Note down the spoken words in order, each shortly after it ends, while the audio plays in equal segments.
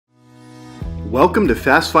Welcome to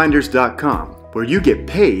FastFinders.com, where you get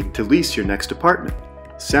paid to lease your next apartment.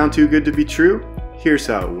 Sound too good to be true? Here's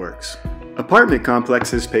how it works. Apartment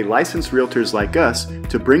complexes pay licensed realtors like us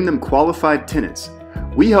to bring them qualified tenants.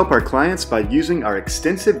 We help our clients by using our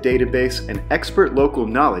extensive database and expert local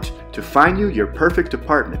knowledge to find you your perfect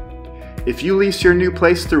apartment. If you lease your new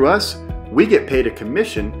place through us, we get paid a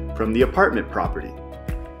commission from the apartment property.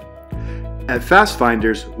 At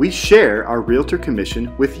FastFinders, we share our realtor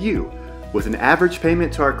commission with you, with an average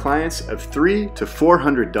payment to our clients of $300 to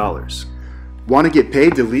 $400. Want to get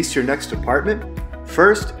paid to lease your next apartment?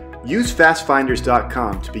 First, use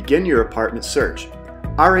FastFinders.com to begin your apartment search.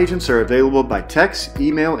 Our agents are available by text,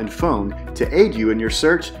 email, and phone to aid you in your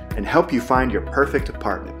search and help you find your perfect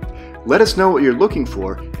apartment. Let us know what you're looking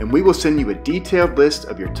for, and we will send you a detailed list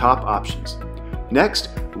of your top options. Next,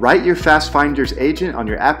 write your FastFinders agent on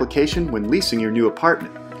your application when leasing your new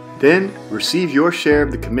apartment. Then, receive your share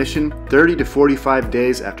of the commission 30 to 45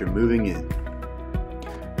 days after moving in.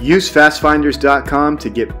 Use FastFinders.com to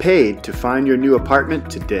get paid to find your new apartment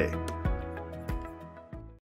today.